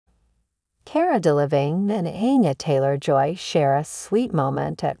Cara Delevingne and Anya Taylor-Joy share a sweet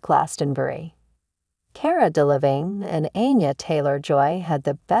moment at Glastonbury. Cara Delevingne and Anya Taylor-Joy had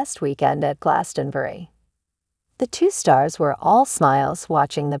the best weekend at Glastonbury. The two stars were all smiles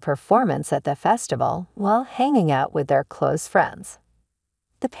watching the performance at the festival while hanging out with their close friends.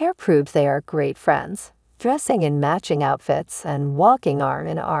 The pair proved they are great friends, dressing in matching outfits and walking arm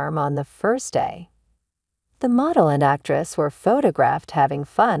in arm on the first day. The model and actress were photographed having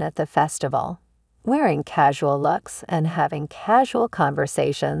fun at the festival, wearing casual looks and having casual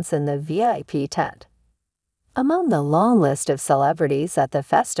conversations in the VIP tent. Among the long list of celebrities at the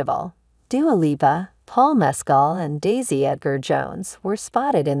festival, Dua Lipa, Mescal, and Daisy Edgar-Jones were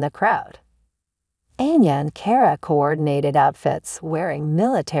spotted in the crowd. Anya and Cara coordinated outfits, wearing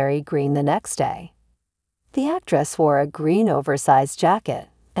military green the next day. The actress wore a green oversized jacket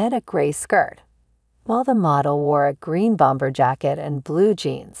and a gray skirt, while the model wore a green bomber jacket and blue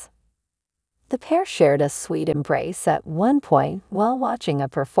jeans. The pair shared a sweet embrace at one point while watching a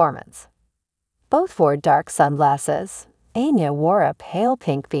performance. Both wore dark sunglasses. Anya wore a pale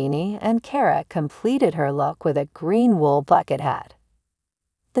pink beanie and Cara completed her look with a green wool bucket hat.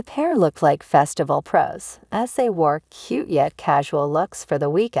 The pair looked like festival pros as they wore cute yet casual looks for the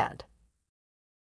weekend.